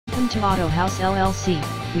Welcome to Auto House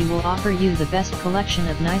LLC, we will offer you the best collection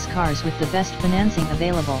of nice cars with the best financing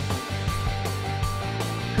available.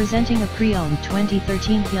 Presenting a pre-owned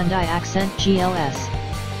 2013 Hyundai Accent GLS.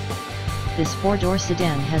 This 4-door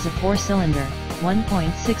sedan has a 4-cylinder,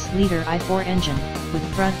 1.6-liter i4 engine,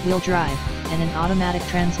 with front-wheel drive, and an automatic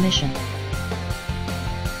transmission.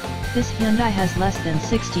 This Hyundai has less than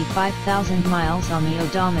 65,000 miles on the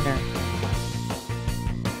odometer.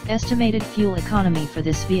 Estimated fuel economy for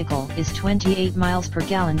this vehicle is 28 miles per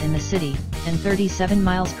gallon in the city, and 37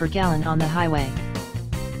 miles per gallon on the highway.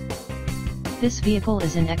 This vehicle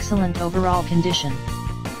is in excellent overall condition.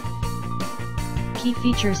 Key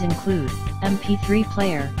features include MP3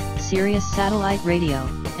 player, Sirius satellite radio,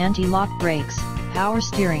 anti-lock brakes, power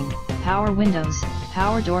steering, power windows,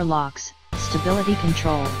 power door locks, stability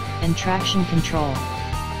control, and traction control.